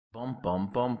Bum bum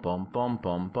bum bum bum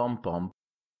bum bum bum.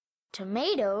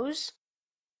 Tomatoes?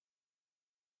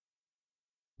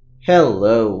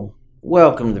 Hello,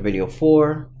 welcome to video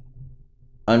 4,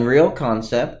 Unreal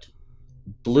Concept,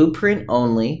 Blueprint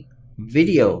Only,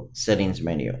 Video Settings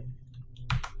Menu.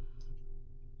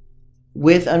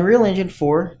 With Unreal Engine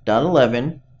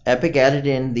 4.11, Epic added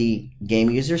in the Game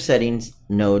User Settings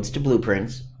nodes to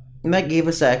Blueprints, and that gave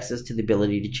us access to the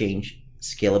ability to change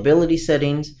Scalability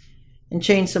Settings and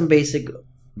change some basic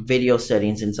video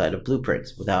settings inside of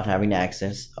Blueprints without having to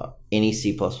access any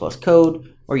C++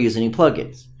 code or use any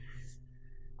plugins.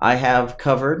 I have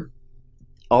covered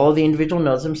all of the individual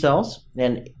nodes themselves,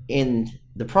 and in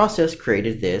the process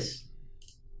created this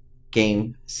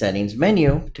game settings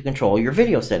menu to control your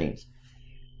video settings.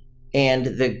 And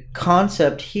the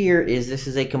concept here is this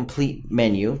is a complete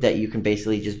menu that you can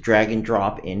basically just drag and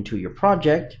drop into your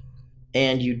project,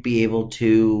 and you'd be able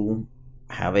to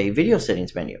have a video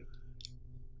settings menu.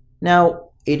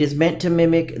 Now, it is meant to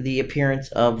mimic the appearance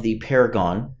of the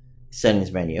Paragon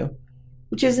settings menu,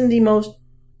 which isn't the most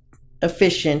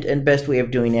efficient and best way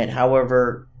of doing it.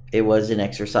 However, it was an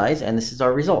exercise, and this is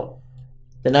our result.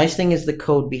 The nice thing is the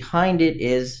code behind it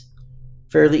is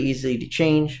fairly easy to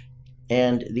change,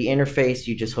 and the interface,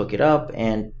 you just hook it up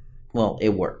and, well,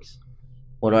 it works.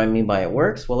 What do I mean by it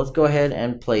works? Well, let's go ahead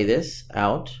and play this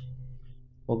out.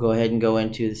 We'll go ahead and go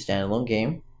into the standalone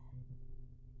game,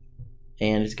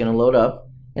 and it's going to load up.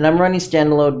 And I'm running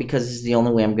standalone because this is the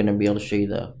only way I'm going to be able to show you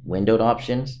the windowed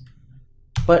options.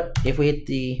 But if we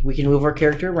hit we can move our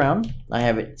character around. I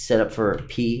have it set up for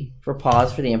P for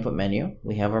pause for the input menu.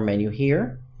 We have our menu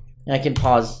here, and I can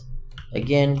pause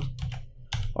again,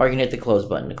 or I can hit the close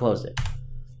button to close it.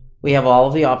 We have all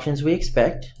of the options we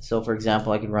expect. So for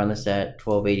example, I can run this at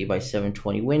 1280 by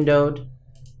 720 windowed,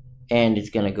 and it's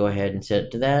going to go ahead and set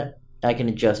it to that. I can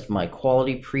adjust my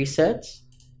quality presets,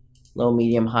 low,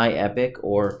 medium, high, epic,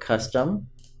 or custom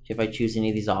if I choose any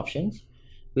of these options.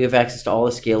 We have access to all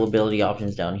the scalability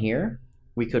options down here.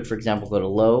 We could, for example, go to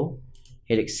low,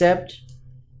 hit accept,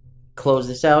 close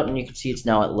this out, and you can see it's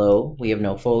now at low. We have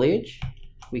no foliage.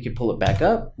 We could pull it back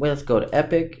up. Well, let's go to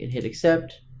epic and hit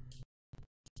accept.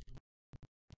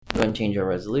 Go ahead and change our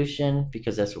resolution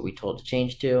because that's what we told to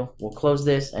change to. We'll close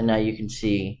this, and now you can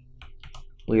see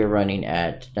we are running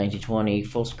at 1920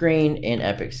 full screen in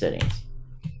epic settings.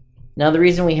 Now, the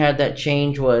reason we had that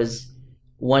change was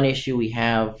one issue we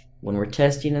have when we're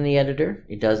testing in the editor.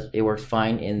 It works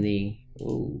fine in the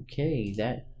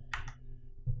that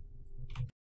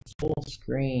full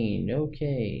screen.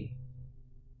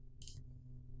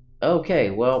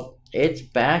 Okay, well, it's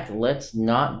back. Let's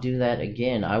not do that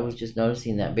again. I was just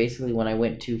noticing that basically when I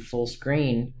went to full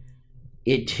screen,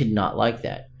 it did not like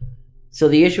that. So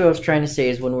the issue I was trying to say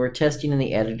is when we're testing in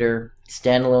the editor,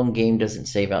 standalone game doesn't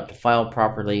save out to file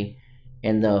properly,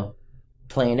 and the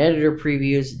play in editor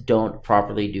previews don't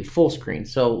properly do full screen.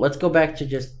 So let's go back to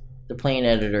just the play in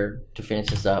editor to finish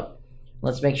this up.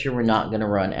 Let's make sure we're not going to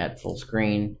run at full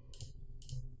screen,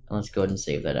 and let's go ahead and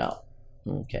save that out.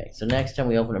 Okay, so next time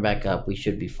we open it back up, we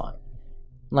should be fine.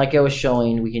 Like I was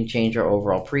showing, we can change our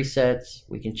overall presets,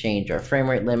 we can change our frame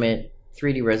rate limit,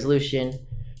 3D resolution,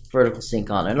 vertical sync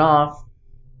on and off.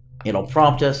 It'll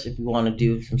prompt us if we want to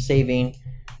do some saving.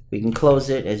 We can close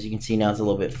it. As you can see now, it's a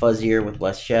little bit fuzzier with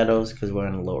less shadows because we're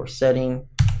in a lower setting.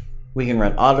 We can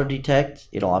run auto detect.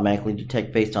 It'll automatically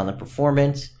detect based on the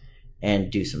performance and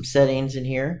do some settings in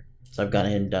here. So I've gone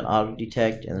ahead and done auto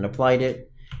detect and then applied it.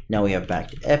 Now we have back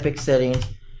to epic settings.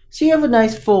 So you have a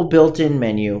nice full built-in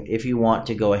menu if you want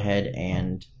to go ahead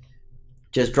and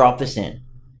just drop this in.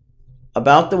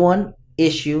 About the one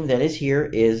issue that is here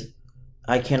is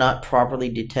I cannot properly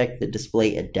detect the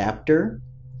display adapter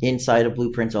inside of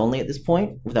Blueprints only at this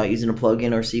point without using a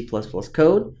plugin or C++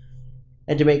 code.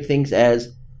 And to make things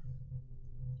as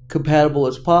compatible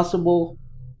as possible,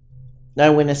 I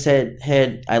went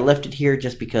ahead, I left it here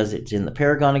just because it's in the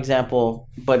Paragon example,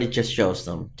 but it just shows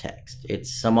some text.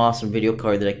 It's some awesome video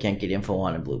card that I can't get info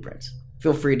on in Blueprints.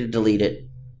 Feel free to delete it.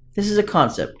 This is a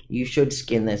concept. You should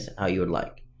skin this how you would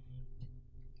like.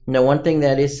 Now, one thing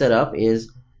that is set up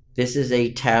is this is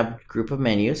a tabbed group of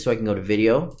menus, so I can go to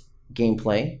video,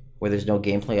 gameplay, where there's no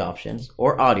gameplay options,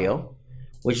 or audio,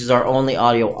 which is our only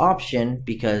audio option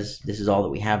because this is all that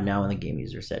we have now in the game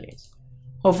user settings.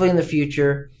 Hopefully in the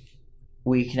future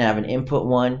we can have an input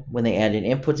one when they add in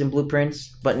inputs in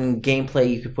Blueprints, but in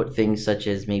gameplay you could put things such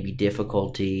as maybe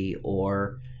difficulty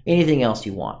or anything else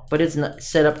you want. But it's not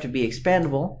set up to be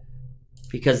expandable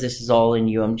because this is all in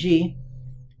UMG.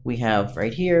 We have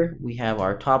right here, we have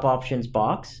our top options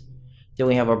box. Then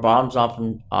we have our bottoms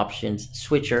options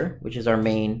switcher, which is our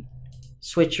main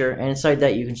switcher, and inside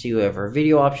that you can see we have our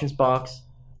video options box,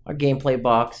 our gameplay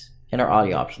box, and our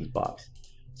audio options box.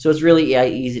 So it's really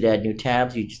easy to add new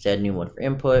tabs. You just add a new one for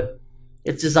input.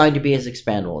 It's designed to be as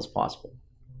expandable as possible.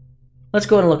 Let's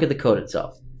go ahead and look at the code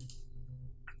itself.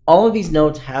 All of these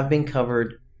nodes have been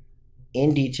covered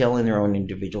in detail in their own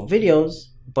individual videos,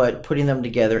 but putting them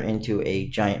together into a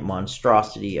giant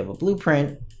monstrosity of a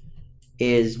blueprint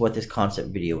is what this concept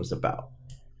video is about.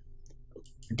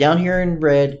 Down here in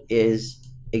red is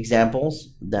examples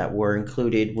that were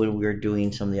included when we were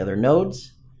doing some of the other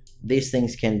nodes. These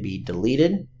things can be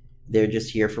deleted. They're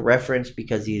just here for reference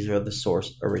because these are the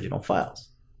source original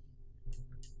files.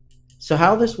 So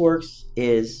how this works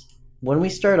is when we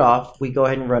start off, we go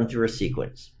ahead and run through a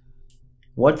sequence.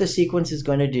 What the sequence is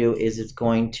going to do is it's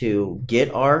going to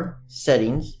get our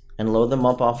settings and load them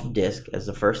up off of disk as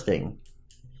the first thing.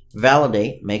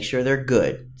 Validate, make sure they're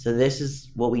good. So this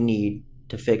is what we need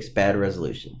to fix bad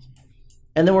resolutions.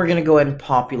 And then we're going to go ahead and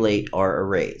populate our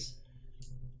arrays.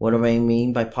 What do I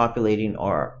mean by populating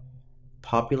our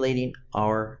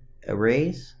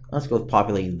arrays? Let's go with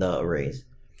populating the arrays.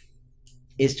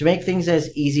 Is to make things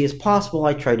as easy as possible,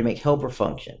 I try to make helper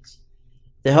functions.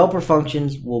 The helper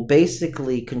functions will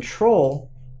basically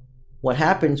control what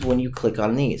happens when you click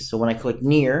on these. So when I click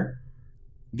near,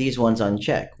 these ones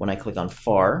uncheck. When I click on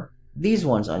far, these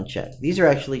ones uncheck. These are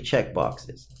actually check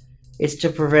boxes. It's to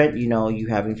prevent, you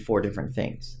having 4 different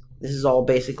things. This is all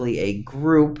basically a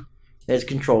group that is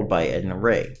controlled by an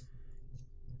array.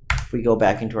 If we go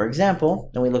back into our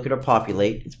example and we look at our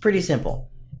populate, it's pretty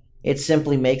simple. It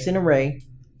simply makes an array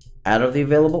out of the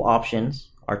available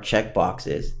options, our check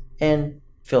boxes, and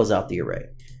fills out the array.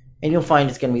 And you'll find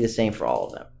it's going to be the same for all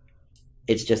of them.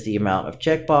 It's just the amount of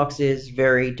check boxes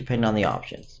vary depending on the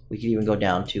options. We can even go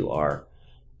down to our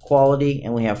quality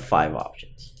and we have 5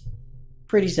 options.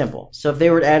 Pretty simple. So if they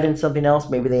were to add in something else,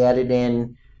 maybe they added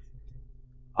in,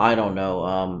 I don't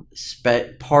know,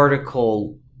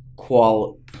 particle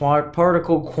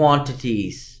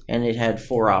quantities, and it had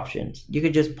 4 options. You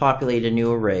could just populate a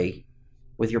new array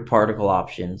with your particle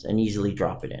options and easily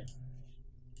drop it in.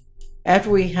 After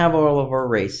we have all of our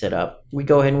arrays set up, we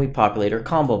go ahead and we populate our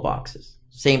combo boxes.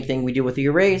 Same thing we do with the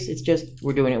arrays, it's just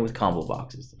we're doing it with combo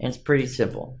boxes. And it's pretty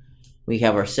simple. We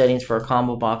have our settings for our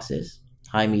combo boxes,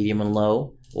 high, medium, and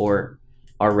low, or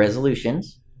our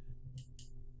resolutions.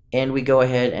 And we go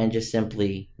ahead and just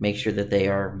simply make sure that they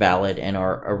are valid and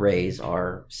our arrays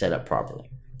are set up properly.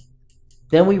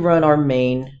 Then we run our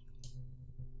main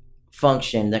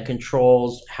function that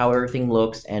controls how everything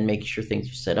looks and making sure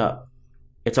things are set up.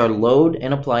 It's our load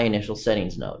and apply initial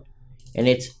settings node. And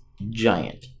it's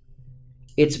giant.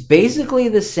 It's basically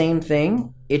the same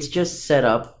thing. It's just set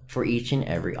up for each and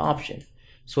every option.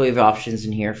 So we have options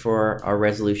in here for our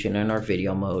resolution and our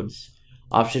video modes.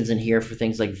 Options in here for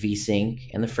things like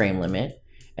VSync and the frame limit.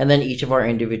 And then each of our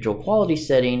individual quality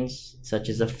settings, such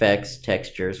as effects,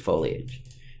 textures, foliage.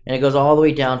 And it goes all the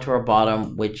way down to our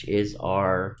bottom, which is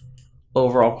our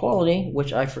overall quality,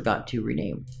 which I forgot to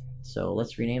rename. So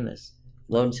let's rename this.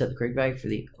 Load and set the correct value for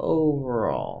the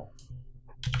overall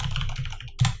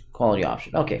quality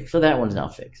option. Okay, so that one's now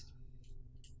fixed.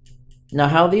 Now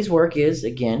how these work is,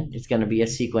 again, it's going to be a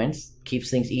sequence. Keeps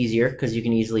things easier because you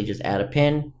can easily just add a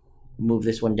pin, move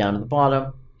this one down to the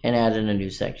bottom, and add in a new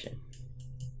section.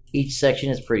 Each section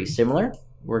is pretty similar.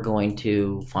 We're going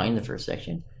to find the first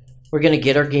section. We're going to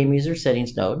get our game user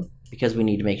settings node because we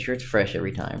need to make sure it's fresh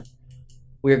every time.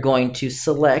 We're going to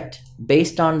select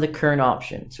based on the current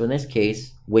option. So in this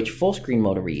case, which full screen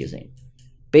mode are we using?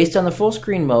 Based on the full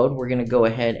screen mode, we're going to go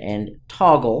ahead and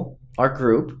toggle our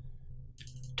group.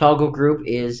 Toggle group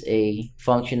is a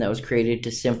function that was created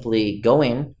to simply go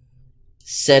in,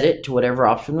 set it to whatever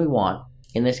option we want.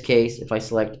 In this case, if I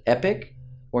select Epic,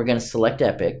 we're going to select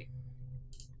Epic.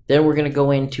 Then we're going to go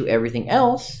into everything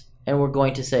else, and we're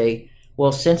going to say,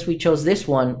 well, since we chose this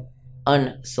one,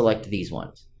 unselect these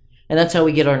ones. And that's how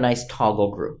we get our nice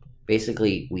toggle group.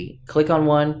 Basically, we click on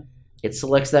one, it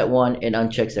selects that one, and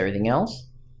unchecks everything else.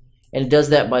 And it does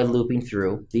that by looping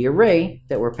through the array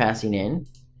that we're passing in.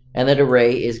 And that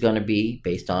array is going to be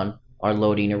based on our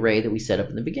loading array that we set up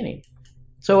in the beginning.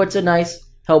 So it's a nice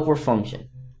helper function.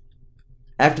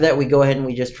 After that, we go ahead and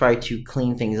we just try to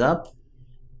clean things up.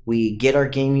 We get our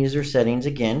game user settings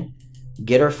again,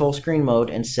 get our full screen mode,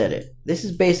 and set it. This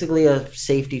is basically a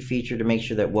safety feature to make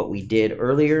sure that what we did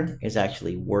earlier is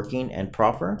actually working and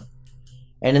proper.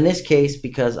 And in this case,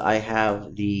 because I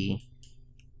have the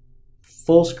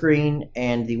full screen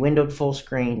and the windowed full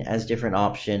screen as different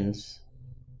options,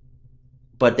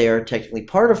 but they are technically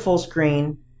part of full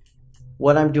screen,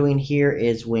 what I'm doing here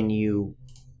is when you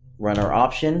run our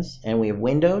options and we have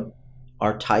windowed,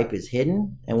 our type is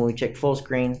hidden. And when we check full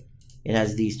screen, it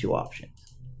has these two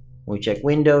options. When we check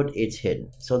windowed, it's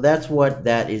hidden. So that's what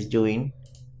that is doing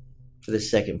for the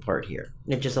second part here.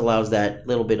 It just allows that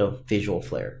little bit of visual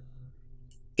flair.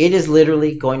 It is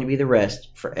literally going to be the rest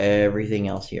for everything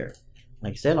else here.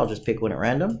 Like I said, I'll just pick one at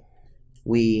random.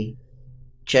 We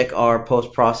check our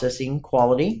post-processing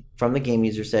quality from the game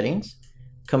user settings.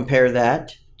 Compare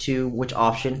that to which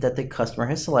option that the customer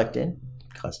has selected.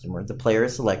 The player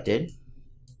has selected.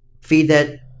 Feed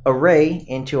that array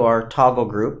into our toggle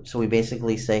group. So we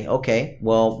basically say, okay,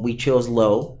 well, we chose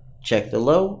low. Check the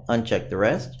low, uncheck the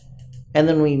rest. And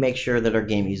then we make sure that our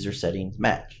game user settings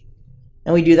match.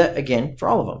 And we do that again for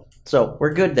all of them. So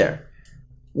we're good there.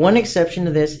 One exception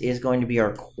to this is going to be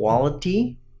our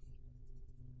quality.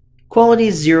 Quality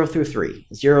is 0 through 3.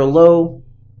 0 low,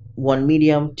 1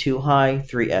 medium, 2 high,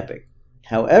 3 epic.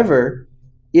 However,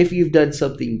 if you've done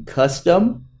something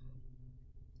custom,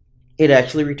 it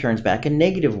actually returns back a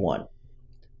 -1.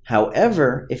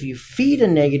 However, if you feed a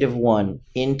 -1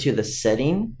 into the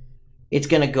setting, it's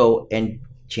going to go and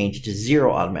change to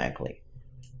 0 automatically.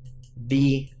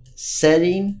 The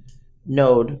setting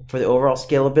node for the overall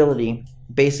scalability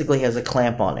basically has a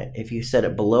clamp on it. If you set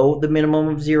it below the minimum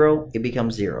of 0, it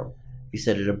becomes 0. If you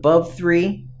set it above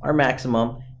 3, our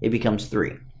maximum, it becomes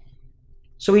 3.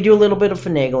 So we do a little bit of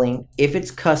finagling. If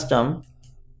it's custom,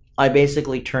 I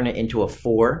basically turn it into a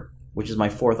 4, which is my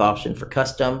 4th option for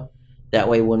custom. That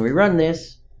way when we run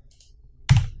this,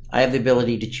 I have the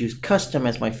ability to choose custom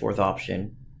as my 4th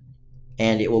option,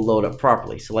 and it will load up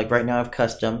properly. So like right now I have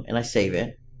custom and I save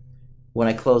it. When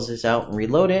I close this out and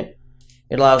reload it,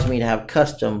 it allows me to have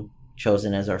custom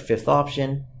chosen as our 5th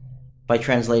option by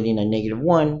translating a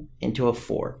 -1 into a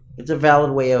 4. It's a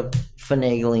valid way of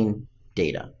finagling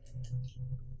data.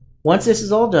 Once this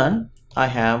is all done, I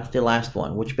have the last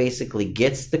one, which basically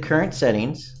gets the current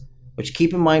settings, which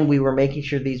keep in mind we were making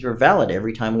sure these were valid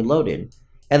every time we loaded,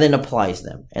 and then applies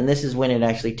them. And this is when it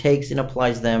actually takes and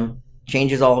applies them,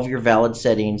 changes all of your valid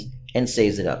settings, and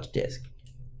saves it out to disk.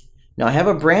 Now I have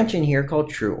a branch in here called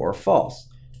true or false.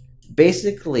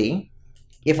 Basically,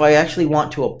 if I actually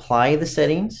want to apply the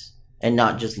settings and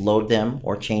not just load them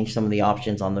or change some of the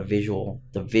options on the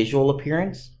visual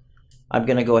appearance, I'm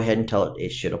going to go ahead and tell it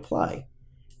it should apply.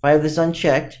 If I have this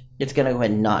unchecked, it's going to go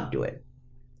ahead and not do it.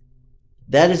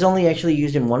 That is only actually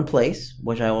used in one place,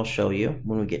 which I will show you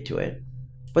when we get to it.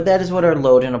 But that is what our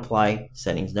load and apply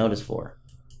settings node is for.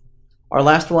 Our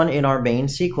last one in our main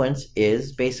sequence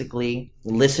is basically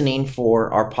listening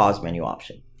for our pause menu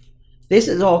option. This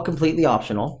is all completely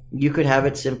optional. You could have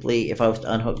it simply, if I was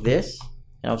to unhook this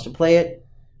and I was to play it,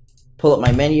 pull up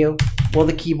my menu, well,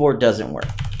 the keyboard doesn't work.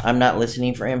 I'm not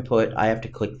listening for input. I have to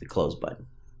click the close button.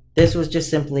 This was just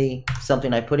simply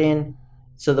something I put in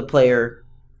so the player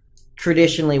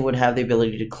traditionally would have the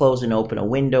ability to close and open a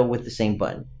window with the same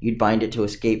button. You'd bind it to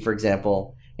escape, for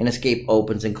example, and escape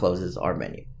opens and closes our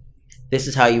menu. This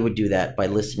is how you would do that, by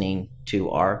listening to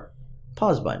our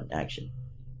pause button action.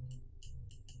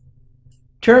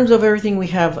 In terms of everything we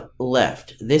have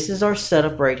left, this is our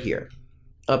setup right here.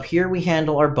 Up here we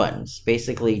handle our buttons.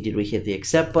 Basically, did we hit the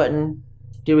accept button?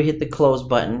 Did we hit the close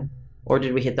button? Or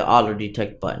did we hit the auto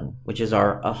detect button, which is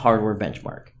our hardware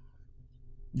benchmark?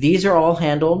 These are all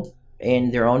handled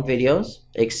in their own videos.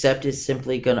 Accept is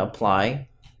simply going to apply.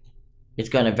 It's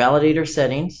going to validate our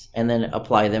settings and then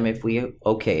apply them if we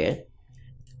okay it.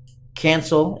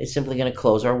 Cancel is simply going to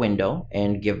close our window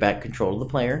and give back control to the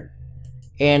player.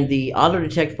 And the auto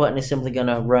detect button is simply going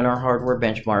to run our hardware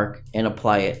benchmark and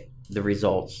apply the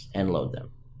results and load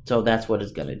them. So that's what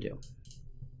it's going to do.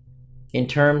 In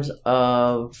terms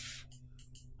of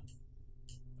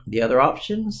the other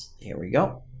options, here we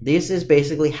go. This is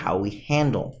basically how we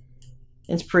handle.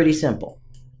 It's pretty simple.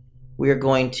 We are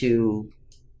going to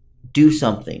do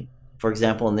something. For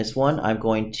example, in this one, I'm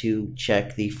going to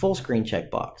check the full screen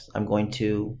checkbox. I'm going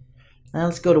to, now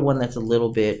let's go to one that's a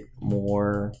little bit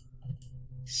more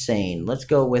sane. Let's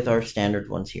go with our standard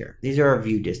ones here. These are our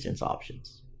view distance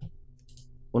options.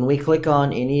 When we click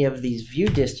on any of these view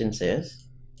distances,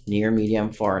 near,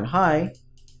 medium, far, and high,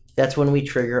 that's when we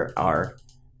trigger our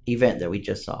event that we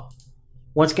just saw.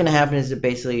 What's going to happen is it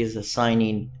basically is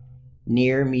assigning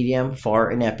near, medium, far,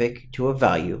 and epic to a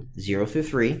value 0 through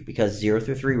 3, because 0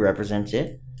 through 3 represents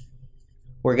it.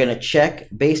 We're going to check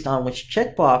based on which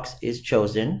checkbox is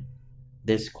chosen,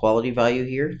 this quality value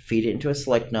here, feed it into a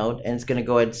select node, and it's going to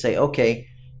go ahead and say, okay,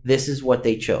 this is what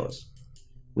they chose.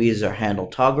 We use our handle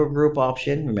toggle group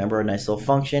option. Remember, a nice little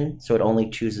function, so it only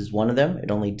chooses one of them.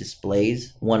 It only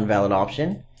displays one valid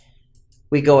option.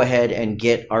 We go ahead and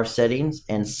get our settings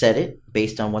and set it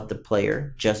based on what the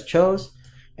player just chose.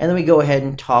 And then we go ahead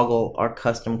and toggle our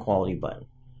custom quality button.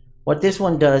 What this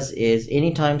one does is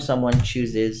anytime someone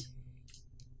chooses,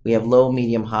 we have low,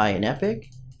 medium, high, and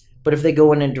epic. But if they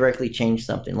go in and directly change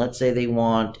something, let's say they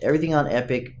want everything on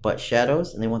epic but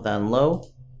shadows, and they want that on low,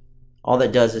 all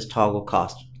that does is toggle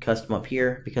custom up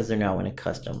here because they're now in a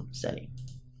custom setting.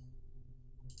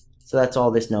 So that's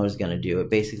all this node is going to do. It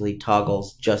basically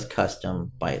toggles just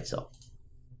custom by itself.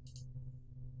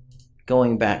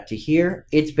 Going back to here,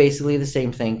 it's basically the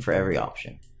same thing for every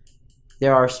option.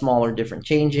 There are smaller different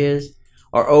changes.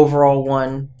 Our overall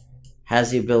one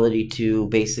has the ability to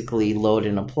basically load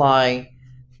and apply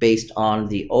based on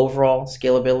the overall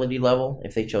scalability level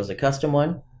if they chose a custom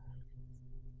one.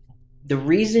 The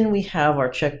reason we have our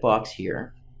checkbox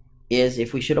here is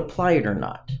if we should apply it or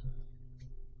not.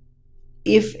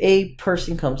 If a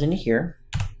person comes into here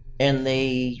and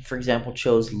they, for example,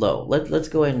 chose low, let's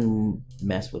go ahead and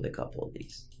mess with a couple of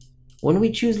these. When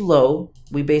we choose low,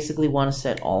 we basically want to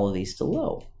set all of these to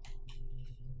low.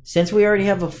 Since we already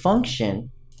have a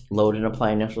function, load and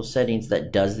apply initial settings,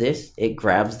 that does this, it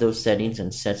grabs those settings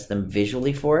and sets them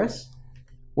visually for us.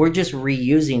 We're just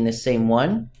reusing the same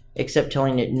one, except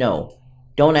telling it no,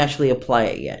 don't actually apply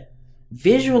it yet.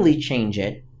 Visually change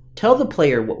it, tell the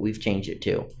player what we've changed it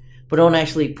to, but don't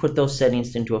actually put those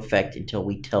settings into effect until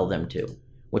we tell them to,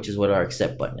 which is what our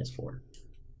accept button is for.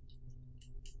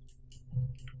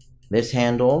 This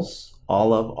handles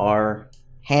all of our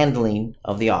handling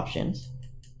of the options.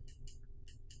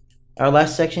 Our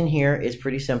last section here is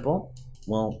pretty simple.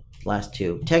 Well, last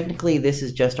two. Technically, this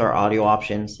is just our audio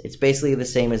options. It's basically the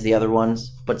same as the other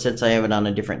ones, but since I have it on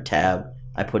a different tab,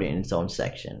 I put it in its own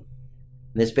section.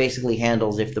 This basically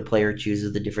handles if the player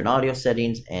chooses the different audio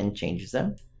settings and changes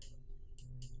them.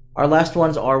 Our last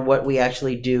ones are what we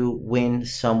actually do when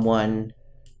someone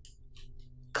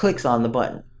clicks on the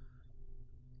button.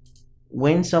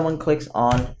 When someone clicks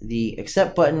on the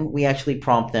accept button, we actually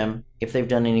prompt them. If they've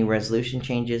done any resolution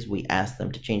changes, we ask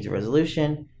them to change the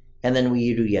resolution, and then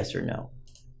we do yes or no.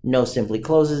 No simply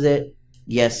closes it,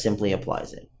 yes simply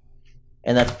applies it.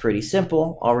 And that's pretty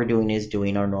simple. All we're doing is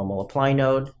doing our normal apply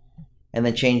node, and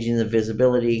then changing the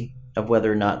visibility of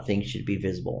whether or not things should be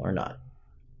visible or not.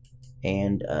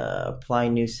 And apply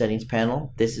new settings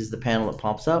panel. This is the panel that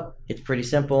pops up. It's pretty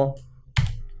simple.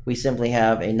 We simply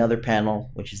have another panel,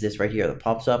 which is this right here, that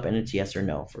pops up, and it's yes or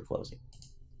no for closing.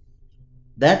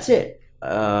 That's it.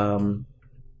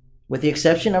 With the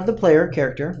exception of the player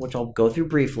character, which I'll go through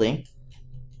briefly,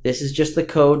 this is just the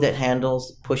code that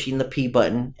handles pushing the P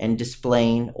button and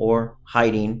displaying or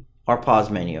hiding our pause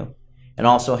menu, and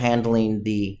also handling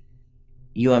the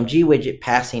UMG widget,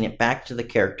 passing it back to the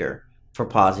character for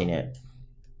pausing it.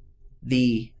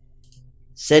 The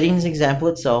settings example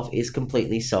itself is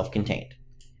completely self-contained.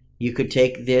 You could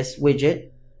take this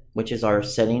widget, which is our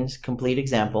settings complete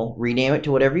example, rename it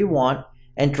to whatever you want,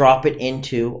 and drop it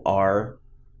into our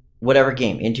whatever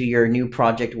game, into your new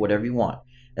project, whatever you want.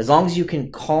 As long as you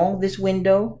can call this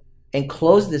window and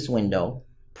close this window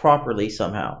properly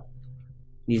somehow,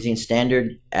 using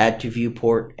standard add to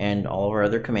viewport and all of our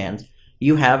other commands,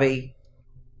 you have a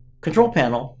control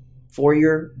panel for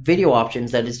your video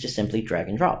options that is just simply drag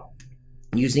and drop,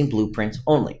 using blueprints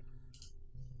only.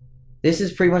 This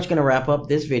is pretty much going to wrap up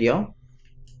this video.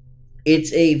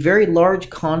 It's a very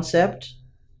large concept.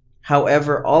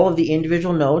 However, all of the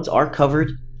individual nodes are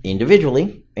covered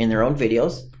individually in their own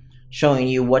videos, showing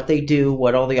you what they do,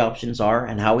 what all the options are,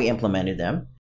 and how we implemented them.